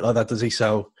doesn't work like that, does he?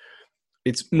 So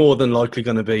it's more than likely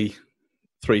going to be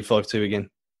 3-5-2 again.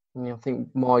 Yeah, I think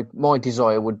my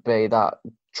desire would be that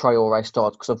Traore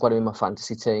starts because I've got him in my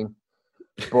fantasy team.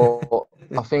 But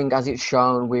I think as it's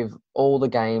shown with all the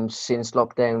games since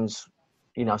lockdowns,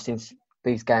 since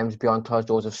these games behind closed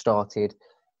doors have started,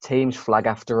 teams flag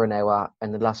after an hour,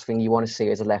 and the last thing you want to see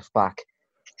is a left back,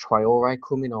 Traore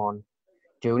coming on,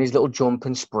 doing his little jump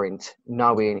and sprint,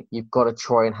 knowing you've got to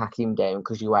try and hack him down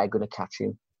because you are going to catch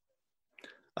him.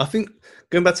 I think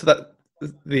going back to that,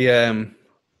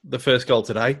 the first goal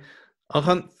today,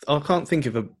 I can't think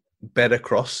of a better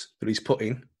cross that he's put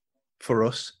in for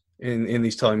us in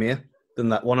his time here than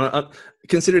that one.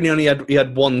 Considering he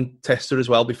had one tester as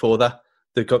well before that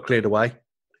got cleared away,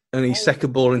 and his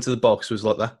second ball into the box was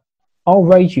like that. I'll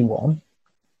raise you one.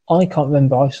 I can't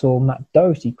remember I saw Matt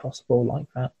Doherty cross the ball like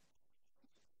that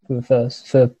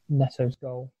for Neto's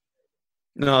goal.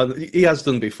 No, he has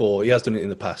done before. He has done it in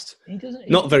the past. He doesn't.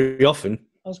 Not very often.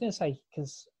 I was going to say,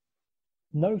 because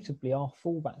notably our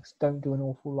fullbacks don't do an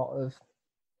awful lot of,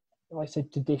 like I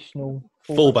said, traditional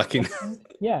fullbacking.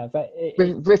 Yeah, but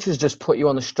Richard's just put you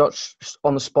on the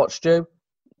spot, Stu.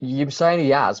 You're saying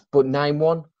he has, but name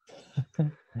one.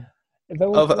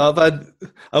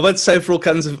 I've had several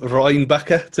cans of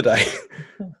Rheinbacher today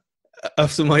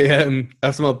after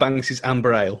my Banks'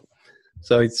 Amber Ale.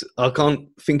 So I can't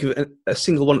think of a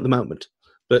single one at the moment.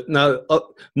 But no,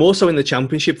 more so in the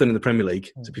Championship than in the Premier League,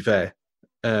 to be fair.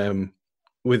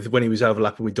 With when he was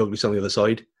overlapping with Douglas on the other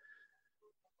side,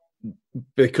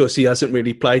 because he hasn't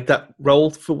really played that role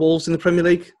for Wolves in the Premier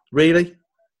League. Really,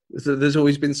 there's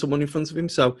always been someone in front of him.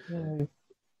 So. Yeah.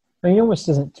 I mean, he almost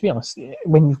doesn't, to be honest,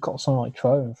 when you've got someone like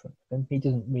Traore in front of him, he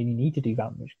doesn't really need to do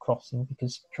that much crossing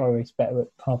because Traore is better at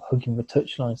kind of hugging the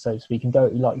touchline, so to speak, and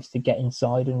Doherty likes to get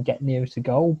inside and get nearer to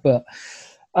goal. But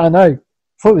I know, I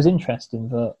thought it was interesting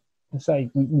that, I say,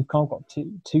 we've kind of got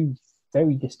two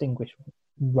very distinguished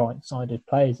right-sided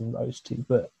players in those two,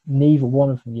 but neither one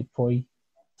of them you'd probably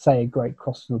say a great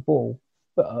cross to the ball.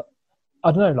 But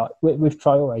I don't know, like with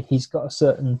Traore, he's got a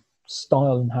certain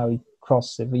style in how he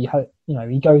crosses it. He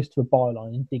goes to a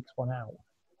byline and digs one out,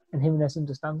 and Jimenez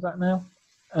understands that now,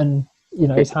 and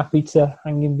he's happy to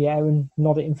hang in the air and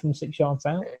nod it in from 6 yards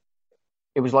out.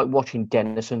 It was like watching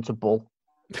Dennison to Bull.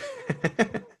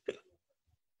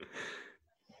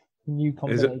 New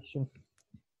combination.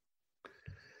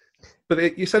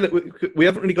 But you said that we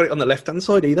haven't really got it on the left-hand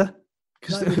side either.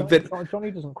 No,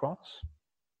 Johnny doesn't cross.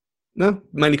 No,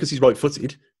 mainly because he's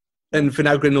right-footed. And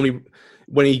Vinagre normally,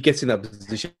 when he gets in that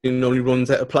position, he normally runs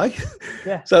out of play.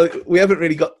 Yeah. So we haven't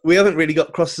really got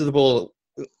crosses of the ball,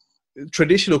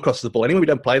 traditional crosses of the ball. Anyway, we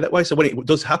don't play that way. So when it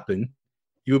does happen,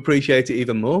 you appreciate it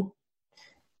even more.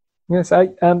 Yeah.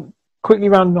 So quickly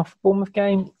rounding off the Bournemouth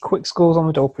game, quick scores on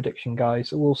the door prediction, guys.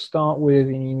 So we'll start with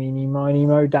Eeny, Meeny, Miny,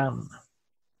 Mo, Dan.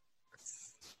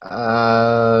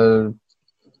 2-0.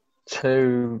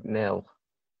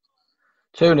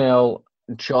 2-0,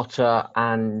 Jota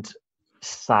and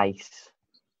Saïss.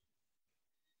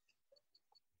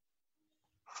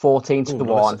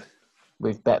 14-1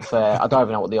 with Betfair. I don't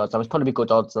even know what the odds are. It's probably good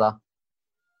odds there.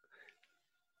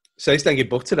 Saïss didn't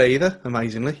get booked today either,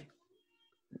 amazingly.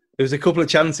 There was a couple of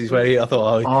chances where I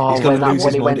thought, he's going to lose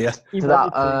his mind here.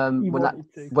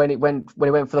 When he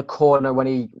went for the corner, when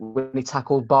he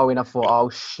tackled Bowen, I thought, oh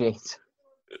shit.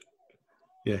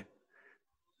 Yeah.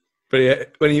 But yeah,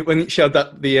 when he showed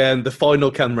that the final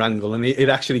camera angle, and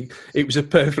it was a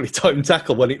perfectly timed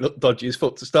tackle when it looked dodgy as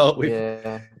fuck to start with.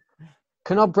 Yeah.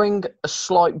 Can I bring a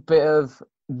slight bit of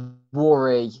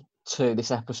worry to this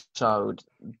episode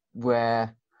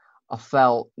where I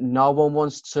felt no one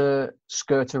wants to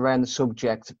skirt around the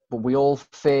subject, but we all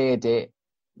feared it,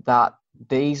 that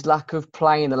these lack of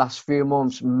play in the last few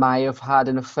months may have had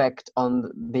an effect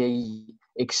on the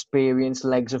experienced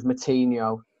legs of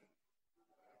Moutinho?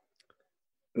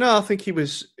 No, I think he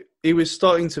was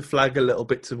starting to flag a little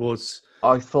bit towards.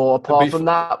 I thought, apart from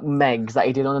that Megs that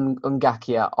he did on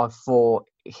Ngakia, I thought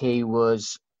he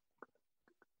was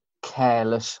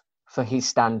careless for his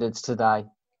standards today.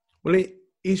 Well,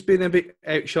 he's been a bit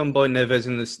outshone by Neves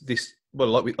in this. Well,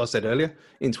 like I said earlier,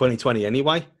 in 2020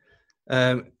 anyway,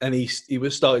 and he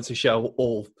was starting to show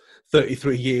all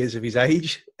 33 years of his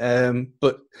age.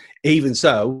 But even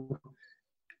so,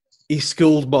 he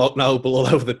schooled Mark Noble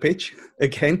all over the pitch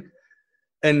again,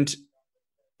 and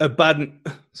a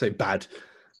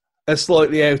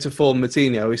slightly out of form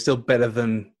Moutinho is still better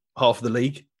than half of the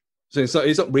league. So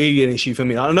it's not really an issue for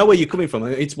me. I know where you're coming from.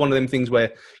 It's one of them things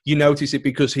where you notice it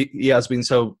because he has been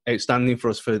so outstanding for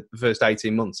us for the first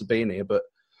 18 months of being here. But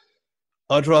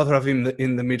I'd rather have him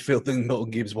in the midfield than Milton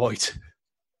Gibbs-White.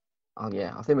 Oh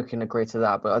yeah, I think we can agree to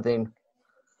that. But I think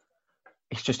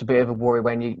it's just a bit of a worry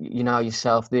when you know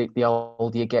yourself, the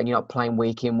older you get, you're not playing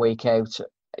week in, week out,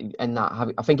 and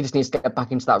that. I think he just needs to get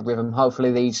back into that rhythm.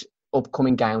 Hopefully, these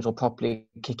upcoming games will properly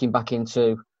kick him back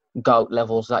into GOAT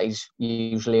levels that he's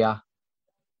usually at.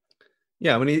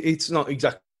 Yeah, I mean, it's not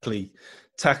exactly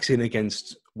taxing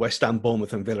against West Ham,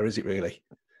 Bournemouth and Villa, is it really?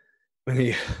 When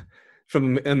he,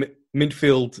 from a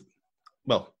midfield,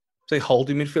 well, say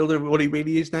holding midfielder, what he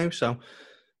really is now. So,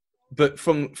 but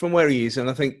from where he is, and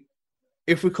I think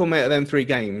if we come out of them 3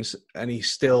 games and he's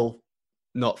still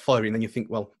not firing, then you think,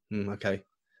 well, okay,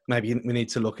 maybe we need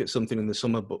to look at something in the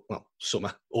summer,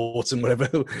 autumn, whatever,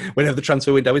 whenever the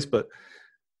transfer window is. But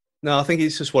no, I think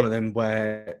it's just one of them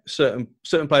where certain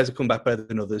players have come back better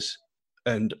than others.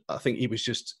 And I think he was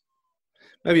just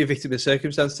maybe a victim of the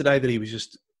circumstance today, that he was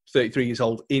just 33 years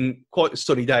old in quite a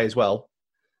sunny day as well,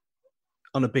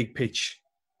 on a big pitch.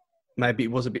 maybe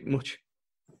it was a bit much.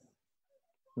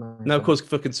 Maybe. No cause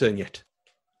for concern yet.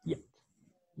 Yeah.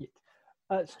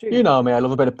 Stu, You know me, I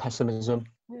love a bit of pessimism.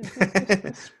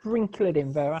 just sprinkle it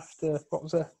in there after what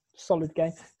was a solid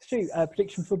game. Stu,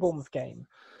 prediction for the Bournemouth game?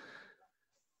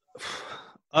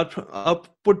 I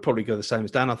would probably go the same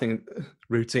as Dan. I think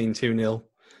routine 2-0,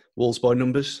 Wolves by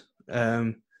numbers.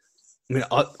 I mean,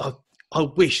 I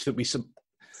wish that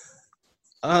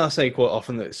I say quite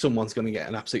often that someone's going to get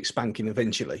an absolute spanking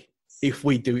eventually. If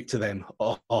we do it to them,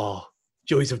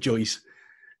 joys of joys.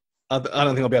 I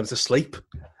don't think I'll be able to sleep.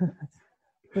 I'm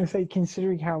going to say,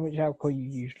 considering how much alcohol you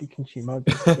usually consume, I'd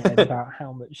be scared about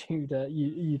how much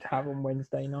you'd have on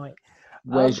Wednesday night.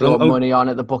 Where's your money on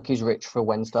at the bookies, Rich, for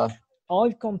Wednesday?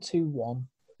 I've gone 2-1,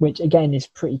 which again is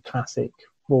pretty classic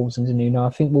Wolves and Nuno. I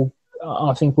think we'll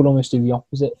almost do the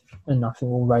opposite, and I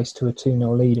think we'll race to a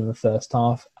 2-0 lead in the first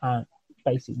half, and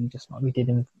basically just like we did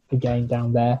in the game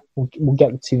down there, we'll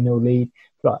get the 2-0 lead.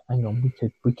 But hang on,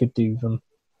 we could do them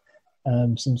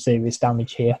some serious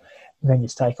damage here, and then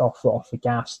just take off the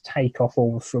gas, take off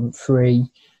all the front three,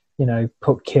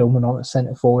 put Kilman on at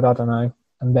centre forward. I don't know,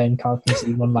 and then kind of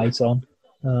concede one later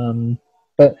on.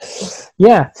 But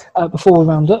yeah, before we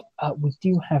round up, we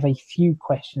do have a few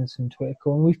questions from Twitter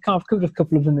Corner. We've kind of covered a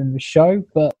couple of them in the show,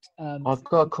 but I've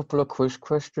got a couple of quiz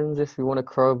questions if you want to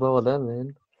crowbar them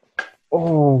in.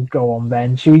 Oh, go on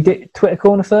then. Should we do Twitter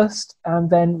Corner first and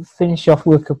then finish off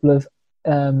with a couple of...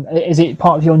 is it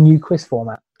part of your new quiz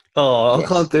format? Oh, yes. I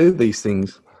can't do these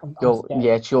things.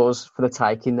 It's yours for the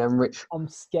taking then, Rich. I'm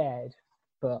scared,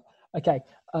 but okay.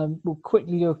 We'll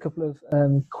quickly do a couple of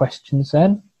questions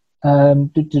then.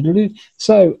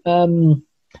 So,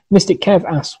 Mystic Kev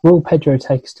asks, will Pedro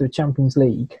take us to a Champions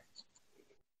League?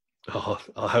 Oh,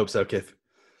 I hope so, Kev.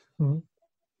 Mm-hmm.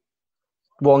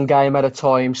 One game at a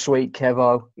time, sweet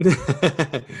Kevo.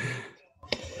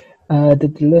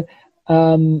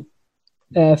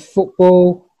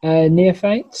 Football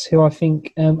neophytes, who I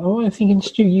think, I'm thinking,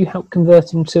 Stu, you helped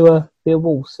convert him to be a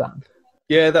Wolves fan.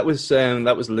 Yeah, that was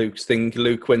Luke's thing.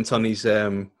 Luke went on his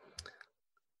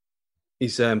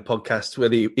podcast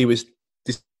where he was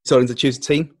deciding to choose a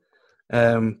team.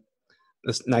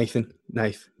 That's Nathan,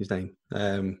 his name.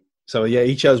 So yeah,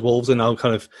 he chose Wolves, and I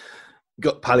kind of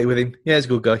got pally with him. Yeah, he's a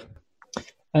good guy.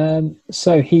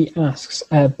 So he asks,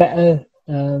 better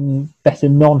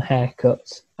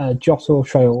non-haircuts, Jota or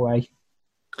Traoré?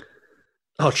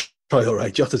 Oh,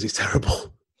 Traoré. Jota's is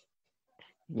terrible.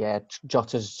 Yeah,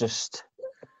 Jota's just...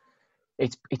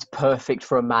 It's perfect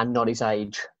for a man not his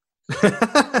age.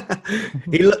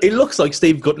 He looks like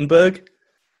Steve Guttenberg.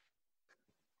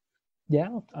 Yeah,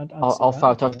 I'll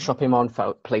Photoshop him on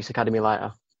Police Academy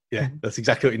later. Yeah, that's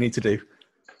exactly what you need to do.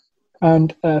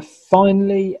 And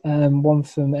finally, one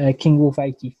from King Wolf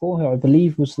 84, who I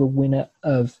believe was the winner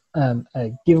of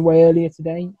a giveaway earlier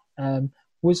today.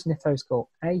 Was Neto's goal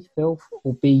A, filth,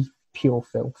 or B, pure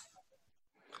filth?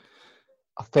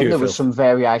 I think there was some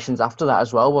variations after that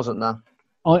as well, wasn't there?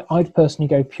 I'd personally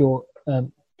go pure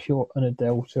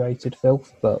unadulterated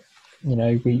filth, but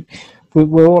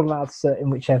we're all allowed to say in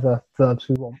whichever verbs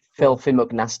we want. Filthy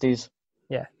McNasties.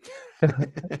 Yeah.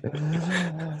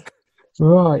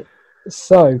 Right.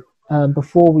 So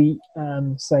before we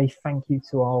say thank you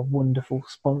to our wonderful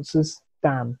sponsors,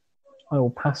 Dan, I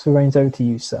will pass the reins over to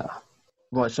you, sir.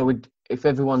 Right. So if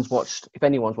anyone's watched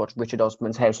Richard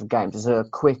Osman's House of Games, there's a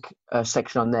quick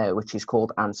section on there which is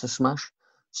called Answer Smash.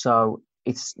 So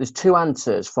there's two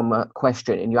answers from a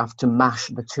question, and you have to mash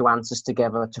the two answers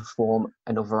together to form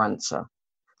another answer.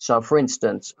 So, for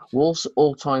instance, Wolves'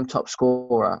 all-time top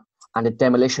scorer and a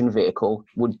demolition vehicle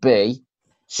would be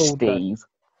Steve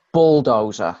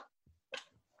Bulldozer.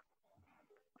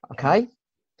 Okay?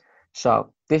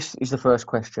 So, this is the first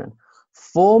question.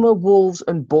 Former Wolves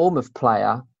and Bournemouth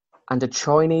player and a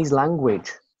Chinese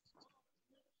language.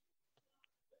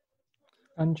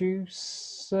 Andrew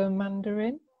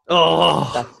Mandarin?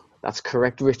 Oh, that's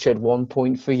correct, Richard. 1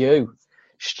 point for you.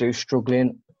 Stu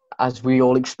struggling, as we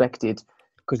all expected,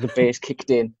 because the Bears kicked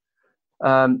in.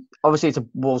 Obviously, it's a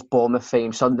Wolves-Bournemouth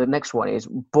theme. So the next one is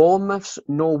Bournemouth's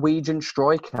Norwegian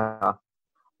striker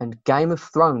and Game of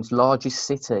Thrones' largest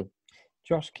city.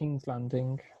 Josh King's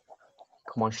Landing.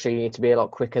 Come on, Stu, you need to be a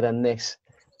lot quicker than this.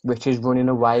 Richard's running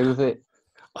away with it.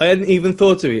 I hadn't even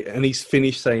thought of it, and he's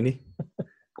finished saying it.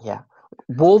 Yeah.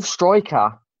 Wolves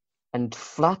striker and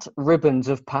flat ribbons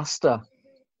of pasta.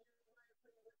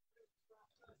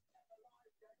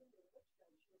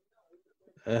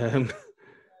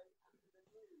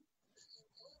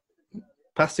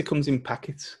 Pasta comes in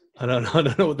packets. I don't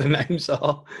know what the names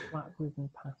are. Flat ribbon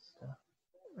pasta.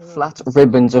 Flat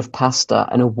ribbons of pasta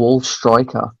and a Wolves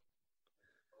striker.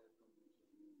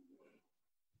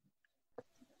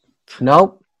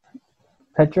 No.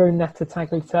 Pedro Neto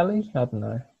Tagliatelle? I don't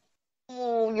know.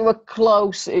 Oh, you were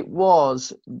close. It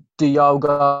was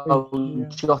Diogo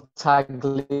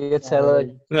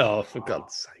Tagliatelle. No, for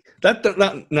God's sake.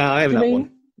 No, I haven't What do that you one.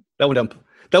 mean?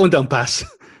 That one don't pass.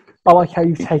 I like how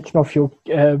you've taken off your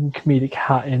comedic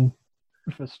hat in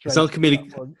frustration. It's not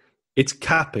comedic. It's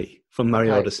Cappy from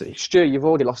Mario Okay. Odyssey. Stu, you've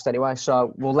already lost anyway,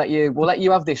 so we'll let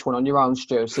you have this one on your own,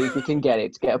 Stu. See if you can get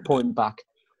it to get a point back.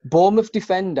 Bournemouth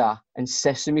defender and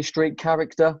Sesame Street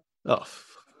character. Oh.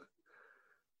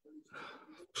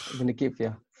 I'm going to give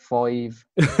you 5,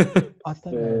 I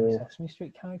don't know. 4, Sesame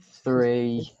Street characters.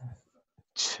 3,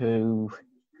 2,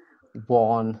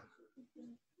 1.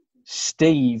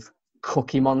 Steve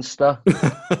Cookie Monster.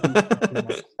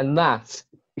 And that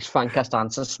is Fancast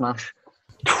Answer Smash.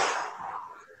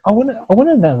 I want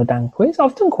to know the damn quiz.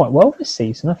 I've done quite well this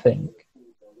season, I think.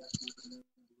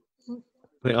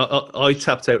 I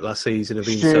tapped out last season of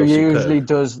being Stu so usually superb.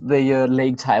 does the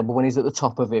league table when he's at the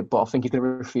top of it, but I think he's going to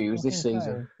refuse this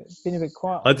season. It's been a bit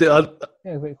quiet. I a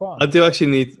bit quiet. do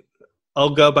actually need. I'll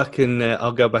go back and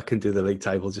do the league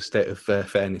table just out of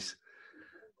fairness.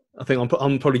 I think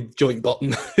I'm probably joint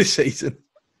bottom this season.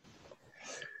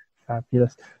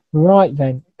 Fabulous. Right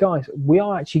then, guys, we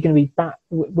are actually going to be back.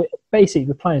 Basically,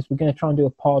 the plan is we're going to try and do a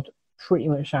pod pretty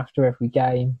much after every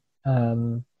game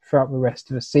throughout the rest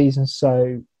of the season.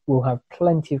 So we'll have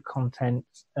plenty of content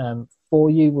for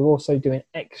you. We're also doing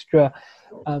extra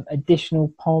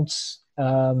additional pods.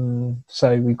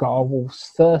 So we've got our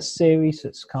Wolves First series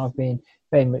that's kind of been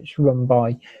very much run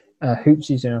by Hoops,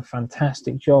 who's doing a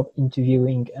fantastic job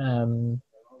interviewing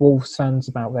Wolves fans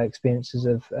about their experiences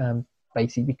of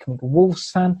basically becoming a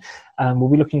Wolves fan. We'll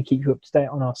be looking to keep you up to date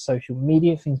on our social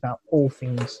media, things about all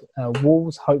things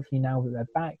Wolves. Hopefully now that they're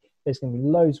back, there's going to be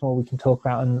loads more we can talk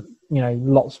about, and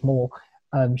lots more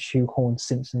shoehorn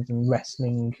Simpsons and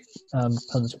wrestling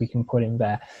puns we can put in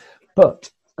there. But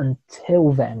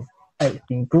until then, it's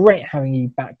been great having you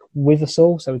back with us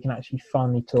all, so we can actually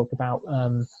finally talk about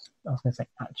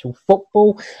actual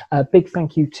football. Big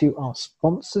thank you to our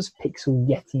sponsors, Pixel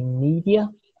Yeti Media.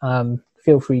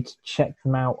 Feel free to check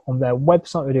them out on their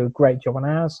website. They do a great job on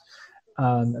ours.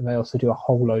 And they also do a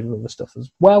whole load of other stuff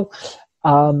as well.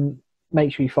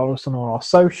 Make sure you follow us on all our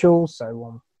socials.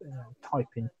 So type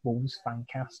in Wolves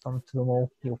Fancast onto them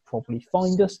all. You'll probably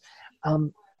find us.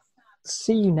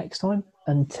 See you next time.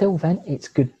 Until then, it's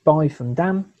goodbye from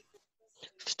Dan.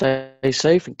 Stay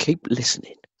safe and keep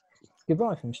listening.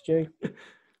 Goodbye from Stu.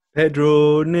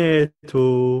 Pedro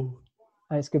Neto.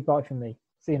 And it's goodbye from me.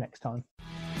 See you next time.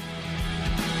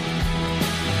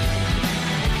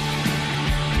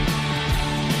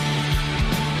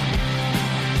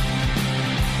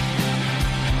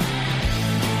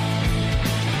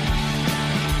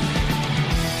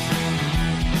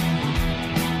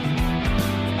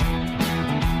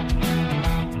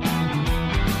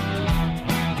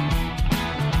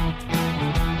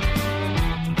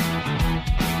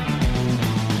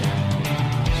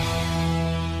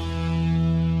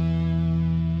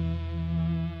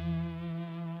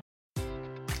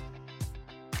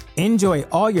 Enjoy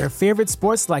all your favorite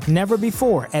sports like never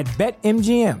before at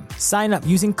BetMGM. Sign up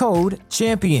using code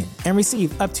CHAMPION and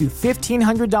receive up to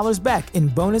 $1,500 back in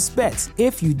bonus bets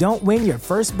if you don't win your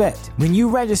first bet. When you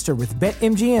register with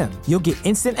BetMGM, you'll get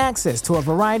instant access to a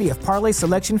variety of parlay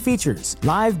selection features,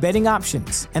 live betting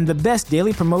options, and the best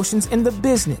daily promotions in the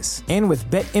business. And with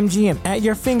BetMGM at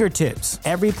your fingertips,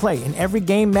 every play and every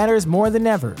game matters more than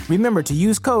ever. Remember to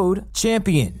use code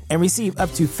CHAMPION and receive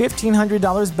up to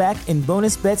 $1,500 back in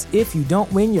bonus bets if you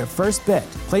don't win your first bet.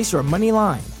 Place your money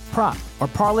line, prop, or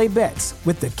parlay bets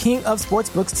with the king of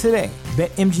sportsbooks today.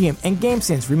 BetMGM and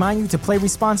GameSense remind you to play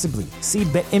responsibly. See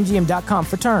BetMGM.com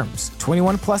for terms.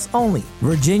 21 plus only.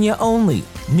 Virginia only.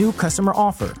 New customer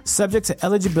offer. Subject to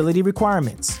eligibility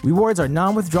requirements. Rewards are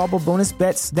non-withdrawable bonus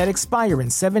bets that expire in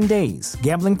 7 days.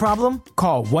 Gambling problem?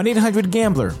 Call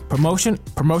 1-800-GAMBLER.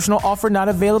 Promotional offer not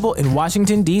available in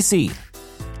Washington, D.C.